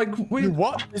Walmart. Like we.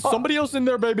 What? Is somebody else in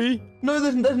there, baby? No,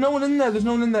 there's no one in there. There's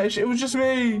no one in there. It was just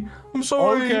me. I'm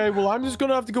sorry. Okay, well, I'm just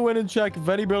gonna have to go in and check if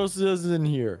anybody else is in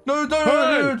here. No,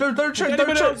 don't check. If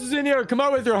anybody else is in here, come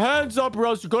out with your hands up, or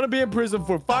else you're gonna be in prison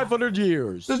for 500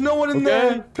 years. There's no one in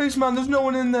there. Please, man. There's no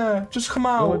one in there. Just come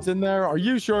out. No one's in there. Are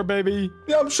you sure, baby?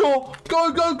 Yeah, I'm sure.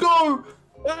 Go.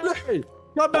 Hey,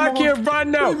 come back here right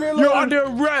now. You're under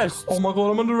arrest. Oh my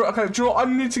god, I'm under arrest. Okay, do you know what?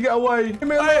 I need to get away. Leave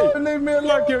me alone. Leave me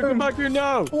alone. Come back here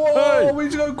now. Whoa, hey, we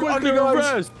need to go quickly, under guys.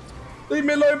 arrest. Leave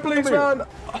me alone, please, man.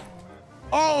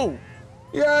 Oh.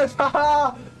 Yes,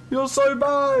 haha. You're so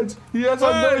bad. Yes,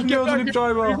 I know you're a good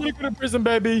driver. You're gonna go to prison,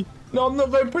 baby. No, I'm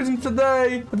not going to prison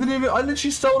today. I literally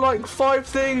stole like 5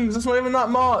 things. That's not even that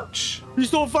much. You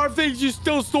stole 5 things. You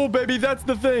still stole, baby. That's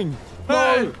the thing. No.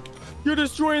 Hey, you're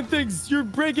destroying things. You're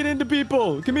breaking into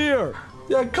people. Come here.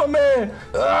 Yeah, come here.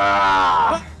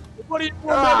 Ah! What are you doing,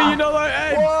 baby? You know that?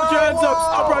 Hey, put your hands up.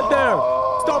 Stop right there.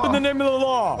 Stop in the name of the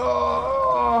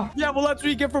law. Yeah, well, that's what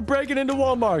you get for breaking into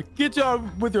Walmart. Get you out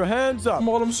with your hands up. Come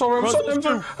on, I'm sorry.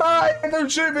 Hey,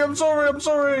 don't shoot me. I'm sorry.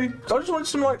 I just wanted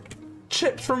some like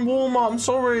chips from Walmart. I'm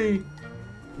sorry.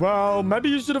 Well, maybe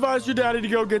you should have asked your daddy to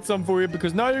go get some for you,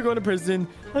 because now you're going to prison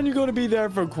and you're going to be there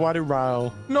for quite a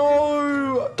while.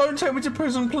 No, don't take me to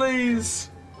prison, please.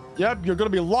 Yep, you're going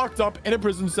to be locked up in a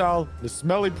prison cell, the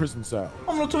smelly prison cell.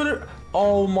 I'm not doing it.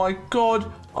 Oh my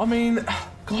god. I mean,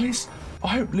 guys, I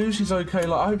hope Lucy's okay.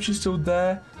 Like, I hope she's still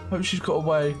there. I hope she's got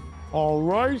away. All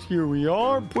right, here we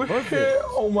are. We're here.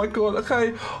 Oh my god.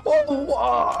 Okay.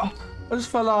 I just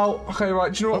fell out. Okay,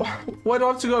 right. Do you know what? Where do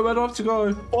I have to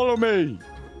go? Follow me.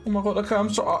 Oh my god. Okay,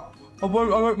 I'm sorry. I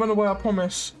won't run away. I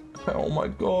promise. Okay. Oh my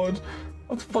god.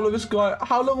 I have to follow this guy.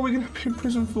 How long are we gonna be in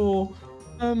prison for?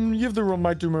 You have the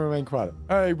right to remain quiet.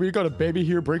 Hey, we got a baby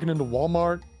here breaking into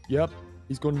Walmart. Yep,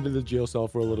 he's going into the jail cell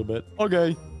for a little bit.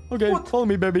 Okay, What? Follow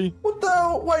me, baby. What the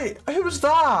hell? Wait, who was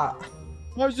that?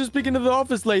 I was just speaking to the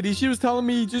office lady. She was telling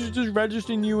me just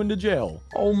registering you into jail.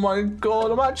 Oh my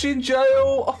god, I'm actually in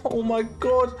jail. Oh my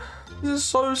god, this is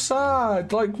so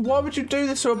sad. Like, why would you do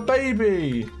this to a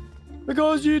baby?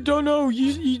 Because you don't know,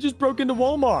 you just broke into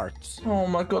Walmart. Oh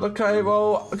my god, okay,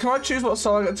 well, can I choose what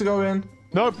cell I get to go in?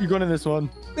 Nope, you're going in this one.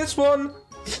 This one?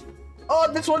 Oh,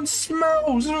 this one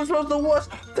smells. This one smells the worst.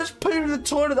 There's poo in the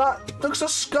toilet. That looks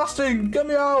disgusting. Get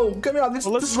me out. Get me out. This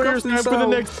is disgusting. For the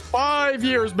next 5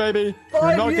 years, baby.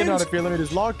 You're not getting out of here. Let me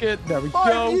just lock it. There we go.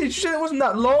 5 years? Shit, it wasn't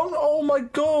that long. Oh my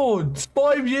god.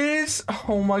 5 years?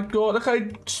 Oh my god.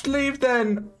 Okay, just leave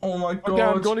then. Oh my god. Okay,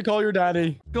 I'm going to call your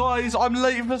daddy. Guys, I'm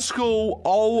late for school.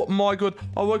 Oh my god.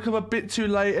 I woke up a bit too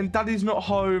late and daddy's not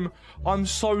home. I'm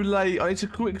so late. I need to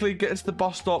quickly get to the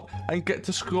bus stop and get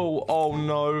to school. Oh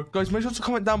no. Guys, make sure to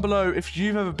comment down below if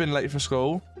you've ever been late for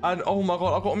school. And oh my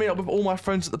god, I've got to meet up with all my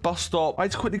friends at the bus stop. I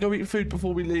need to quickly go eat food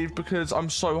before we leave because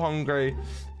I'm so hungry.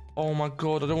 Oh my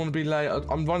god, I don't want to be late.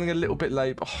 I'm running a little bit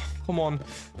late. Oh, come on.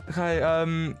 Okay,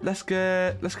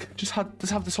 just have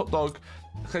this hot dog.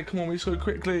 Okay, come on, we just go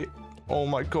quickly. Oh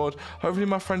my god. Hopefully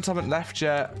my friends haven't left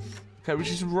yet. Okay, we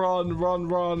just run.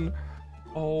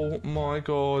 Oh my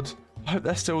god. I hope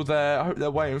they're still there. I hope they're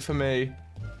waiting for me.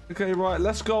 Okay, right,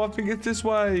 let's go. I think it's this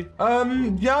way.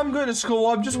 Yeah, I'm going to school.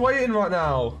 I'm just waiting right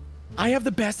now. I have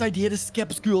the best idea to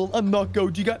skip school and not go.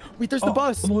 Do you got? Wait, there's the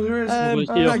bus. Oh, there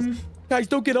is. Guys,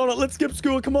 don't get on it. Let's skip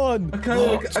school. Come on.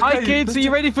 Okay. Hi, kids. Are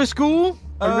you ready for school?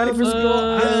 Are you ready for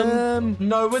school?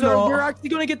 No, we're not. We're actually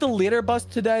going to get the later bus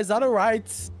today. Is that all right?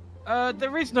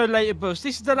 There is no later bus.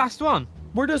 This is the last one.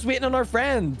 We're just waiting on our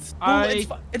friends.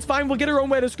 It's fine. We'll get our own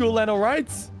way to school then, all right?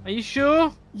 Are you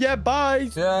sure? Yeah, bye.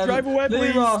 Yeah, drive away, please.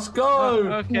 Leave us. Go.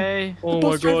 Okay. The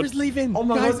bus driver's leaving. Oh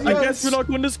my god, I guess we're not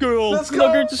going to school. Let's We're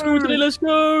not going to school today. Let's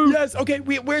go. Yes. Okay.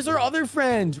 Where's our other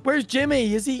friend? Where's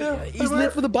Jimmy? Is he? Yeah, he's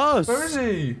late for the bus. Where is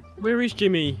he? Where is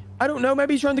Jimmy? I don't know.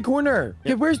 Maybe he's around the corner.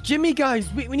 Yeah. Where's Jimmy,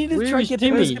 guys? We need to try to get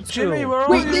him to skip school. Jimmy, where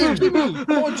are you? Jimmy.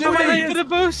 Oh, Jimmy. Am I late for the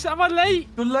bus? Am I late?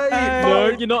 You're late. No,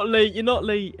 you're not late. You're not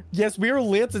late. Yes, we are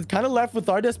late. It's kind of left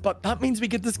without us, but that means we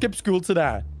get to skip school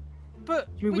today. But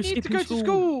We're we need to skipping go to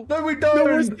school. No, we don't. No,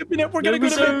 we're skipping it. We're going to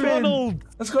go to we don't. McDonald's.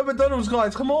 Let's go to McDonald's,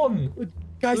 guys. Come on.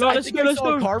 Guys, I think I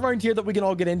saw a car around here that we can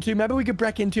all get into. Maybe we could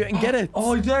break into it and get it.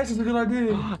 Oh, yes, that's a good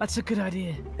idea. That's a good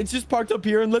idea. It's just parked up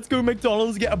here, and let's go to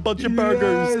McDonald's and get a bunch of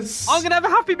burgers. Yes. I'm gonna have a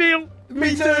Happy Meal.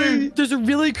 Me too. There's a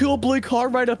really cool blue car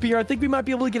right up here. I think we might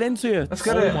be able to get into it. Let's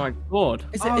get it. Oh my god.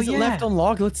 Is it left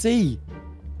unlocked? Let's see.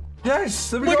 Yes.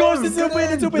 There we Oh my go. gosh, it's open.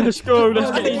 It's open. Let's go. Let's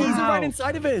I think go. he's right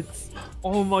inside of it.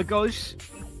 Oh my gosh.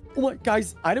 Oh my,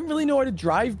 guys, I don't really know how to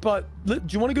drive, but do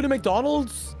you want to go to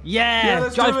McDonald's? Yeah.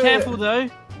 let's Drive do it. careful though.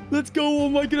 Let's go. Oh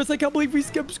my goodness, I can't believe we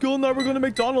skipped school and now we're going to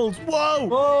McDonald's. Whoa.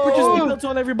 Whoa. We're just seatbelts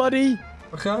on, everybody.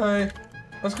 Okay.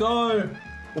 Let's go.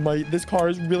 Oh my, this car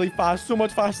is really fast. So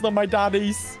much faster than my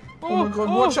daddy's. Oh my god,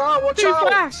 watch out, watch too out!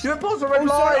 fast. You're supposed to red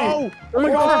Sorry. light! Oh my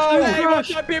gosh, Whoa. hey, watch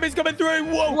that baby's coming through.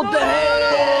 Whoa. What the heck?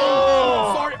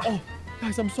 Oh, sorry. Oh,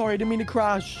 guys, I'm sorry. I didn't mean to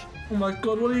crash. Oh my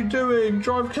god, what are you doing?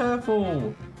 Drive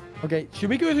careful! Okay, should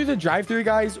we go through the drive-thru,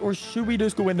 guys, or should we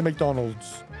just go into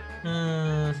McDonald's?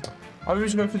 I think we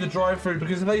should go through the drive-thru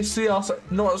because if they see us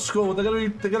not at school, they're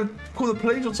gonna call the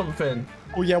police or something.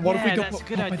 Oh yeah, what if we go? that's a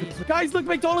good idea. Guys, look,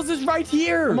 McDonald's is right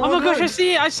here. Oh Oh my gosh, I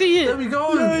see it. I see There it. we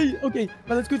go! Yay. Okay,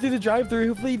 well, let's go through the drive-thru.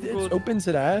 Hopefully it's open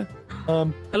today.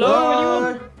 Hello,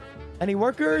 anyone? Any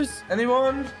workers?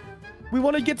 Anyone? We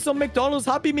want to get some McDonald's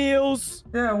Happy Meals.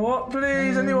 Yeah, what?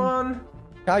 Please, anyone?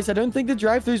 Guys, I don't think the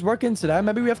drive-thru's working today.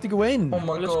 Maybe we have to go in. Oh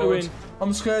my Let's god. go in.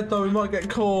 I'm scared though, we might get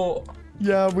caught.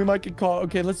 Yeah, we might get caught.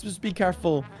 Okay, let's just be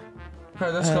careful.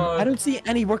 Okay, let's go. I don't see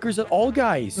any workers at all,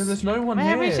 guys. There's no one Where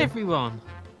here. is everyone?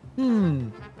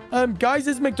 Guys,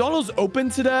 is McDonald's open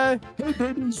today? Hey,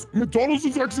 babies, McDonald's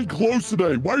is actually closed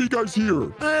today. Why are you guys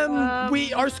here?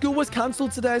 Our school was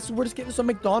cancelled today, so we're just getting some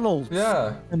McDonald's.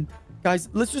 Yeah. Guys,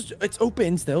 it's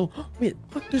open still. Wait,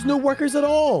 what? There's no workers at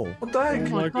all. What the heck?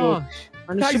 Oh my gosh. god.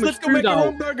 And there's Guys, so let's much go make food our out.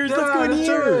 own burgers. Yeah, Let's go in let's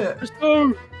do here. it. Let's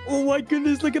go. Oh my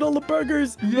goodness, look at all the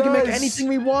burgers. We can make Yes. anything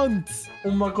we want.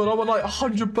 Oh my god, I want like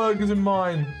 100 burgers in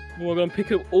mine. Oh, we're gonna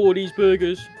pick up all these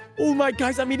burgers. Oh my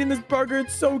guys, I'm eating this burger.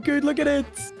 It's so good. Look at it.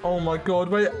 Oh my god,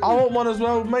 wait, I want one as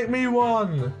well. Make me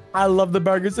one. I love the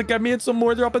burgers. Look, I made some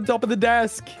more. They're up on top of the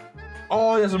desk.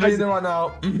 Oh, yes, I'm eating it right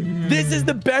now. This is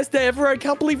the best day ever. I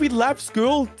can't believe we left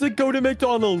school to go to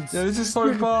McDonald's. Yeah, this is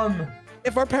so fun.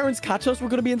 If our parents catch us, we're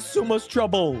going to be in so much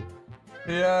trouble.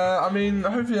 Yeah, I mean,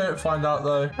 hopefully they don't find out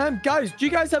though. Guys, do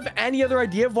you guys have any other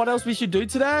idea of what else we should do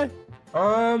today?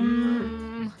 I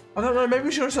don't know, maybe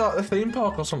we should go to like, the theme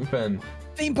park or something.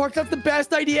 Theme park, that's the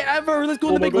best idea ever. Let's go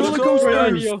on the my big God, roller let's go. Great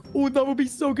coasters. idea. Oh, that would be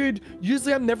so good.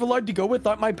 Usually I'm never allowed to go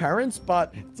without my parents,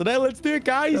 but today let's do it,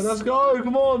 guys. Yeah, let's go,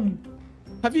 come on.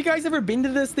 Have you guys ever been to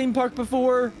this theme park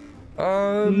before?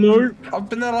 Nope. I've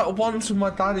been there like once with my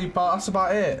daddy, but that's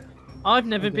about it. I've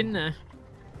never been there.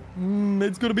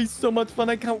 It's gonna be so much fun.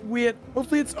 I can't wait.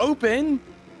 Hopefully it's open.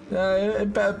 Yeah,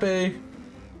 it better be.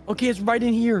 Okay, it's right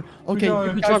in here. Okay, go.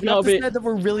 guys, we Drive have now a to bit. say that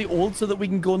we're really old so that we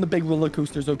can go on the big roller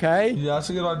coasters, okay? Yeah, that's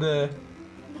a good idea.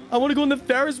 I want to go on the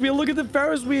Ferris wheel. Look at the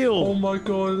Ferris wheel. Oh my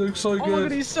god, it looks so Oh my god,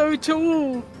 good. he's so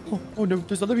tall. Oh no,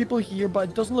 there's other people here, but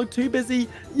it doesn't look too busy.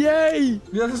 Yay!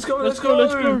 Yeah, let's go, Let's go.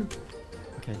 Let's go.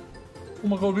 Okay. Oh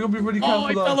my god, we gotta be really Oh, careful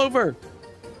I though. fell over.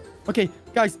 Okay,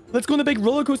 guys, let's go on the big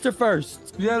roller coaster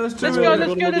first. Yeah, let's do Let's it. go,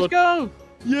 let's go, let's go.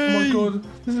 Yay! Oh my god,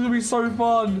 this is gonna be so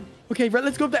fun. Okay, right,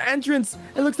 let's go up the entrance.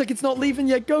 It looks like it's not leaving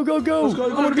yet. Go, go, go. Let's go,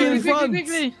 I want to be in quickly, front.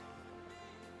 Quickly.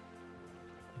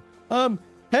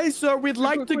 Hey, sir, we'd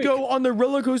like to go on the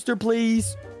roller coaster,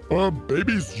 please.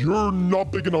 Babies, you're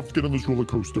not big enough to get on this roller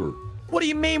coaster. What do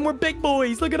you mean? We're big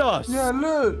boys. Look at us. Yeah,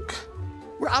 look.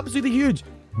 We're absolutely huge.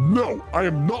 No, I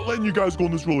am not letting you guys go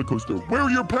on this roller coaster. Where are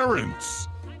your parents?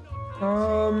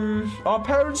 Our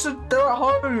parents are they're at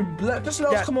home. Just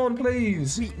let Yeah. us come on,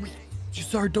 please.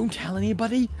 Sir, don't tell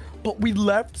anybody, but we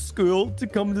left school to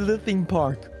come to the theme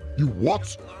park. You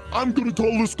what? I'm gonna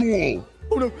call the school.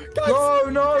 Oh no, guys! No,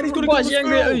 no. He's gonna Why go is to he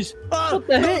angry at school. us? Ah, What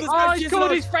the no, heck? this Oh, guy's he's chasing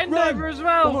called us. his friend Run. over as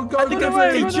well. Oh, God, I think run I'm away,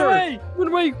 a run teacher. away. Run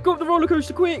away. Go up the roller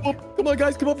coaster quick. Oh, come on,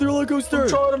 guys, come up the roller coaster.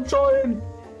 I'm trying.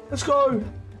 Let's go.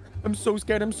 I'm so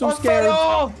scared. I'm so I scared. fell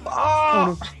off.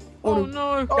 Ah! Oh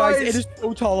no. Guys, Guys. it is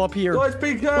so tall up here. Guys,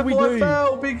 be What careful. do we I do?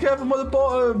 fell. Be careful at the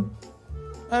bottom.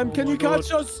 Can you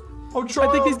catch us? I'll try.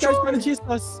 I think these I'll guys are try. trying to chase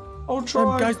us. I'll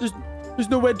try. Guys, there's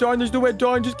nowhere down. There's nowhere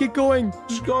down. Just keep going.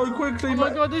 Just go quickly. Oh my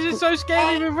mate. god, this is so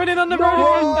scary. We're running on the No.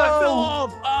 roller coaster. I fell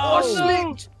off. Oh,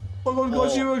 slipped. Oh my god,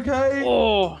 guys, you okay?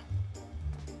 Oh.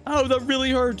 Oh, that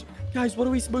really hurt. Guys, what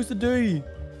are we supposed to do?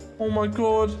 Oh my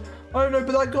god. I don't know,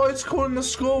 but that guy's calling the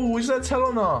school. He's there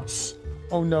telling us.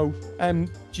 Oh no. Do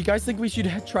you guys think we should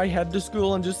try head to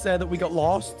school and just say that we got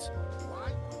lost?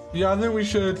 Yeah, I think we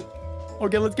should.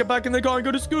 Okay, let's get back in the car and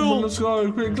go to Come school. on, let's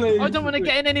go quickly. I don't want to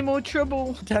get in any more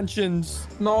trouble. Detentions.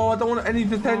 No, I don't want any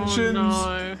detentions.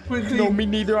 Oh, no. Quickly. No, me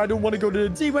neither. I don't want to go to.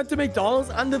 He went to McDonald's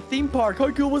and the theme park.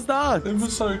 How cool was that? It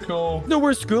was so cool. Know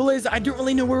where school is? I don't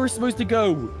really know where we're supposed to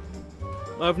go.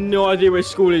 I have no idea where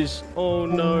school is. Oh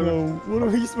no. What are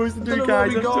we supposed to I do, don't know where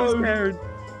guys? we I'm so go. scared.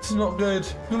 This is not good.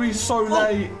 It's gonna be so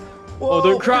late. Oh,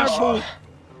 don't crash.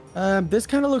 This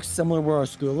kind of looks similar where our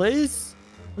school is.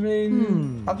 I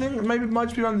mean, I think maybe it might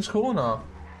just be around this corner.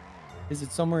 Is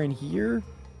it somewhere in here?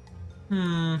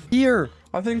 Here.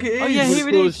 I think it is. Oh, yeah, here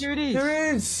it is. Here it is. Here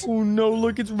it is. Oh no,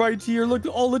 look, it's right here. Look,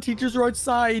 all the teachers are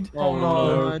outside. Oh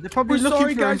no. They're probably We're looking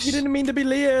sorry, for guys. us. We didn't mean to be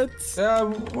late. Yeah,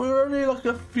 we're only like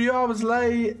a few hours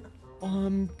late.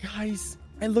 Guys,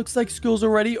 it looks like school's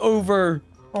already over.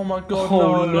 Oh my god,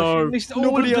 Oh no. no. Missed all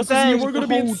Nobody of else the is here. days, We're gonna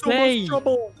the be in whole so day. much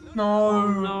trouble.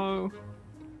 No. No.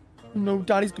 No,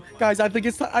 Daddy's. Guys, I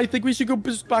think we should go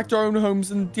back to our own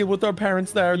homes and deal with our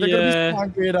parents there. They're gonna Yeah. be so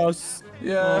angry at us.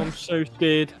 Yeah. I'm so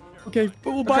scared. Okay,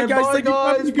 well, bye, Okay, guys. bye, Thank you for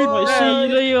having guys, a good bye. day. See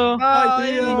you later. Bye.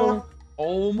 See ya.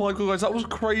 Oh my god, guys, that was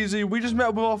crazy. We just met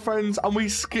up with our friends and we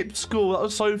skipped school. That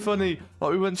was so funny.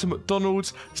 Like, we went to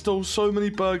McDonald's, stole so many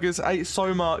burgers, ate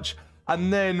so much,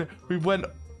 and then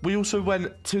we also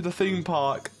went to the theme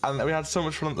park and we had so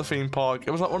much fun at the theme park.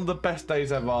 It was like one of the best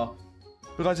days ever.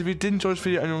 But guys, if you did enjoy this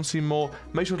video and you want to see more,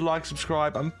 make sure to like,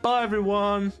 subscribe, and bye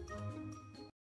everyone.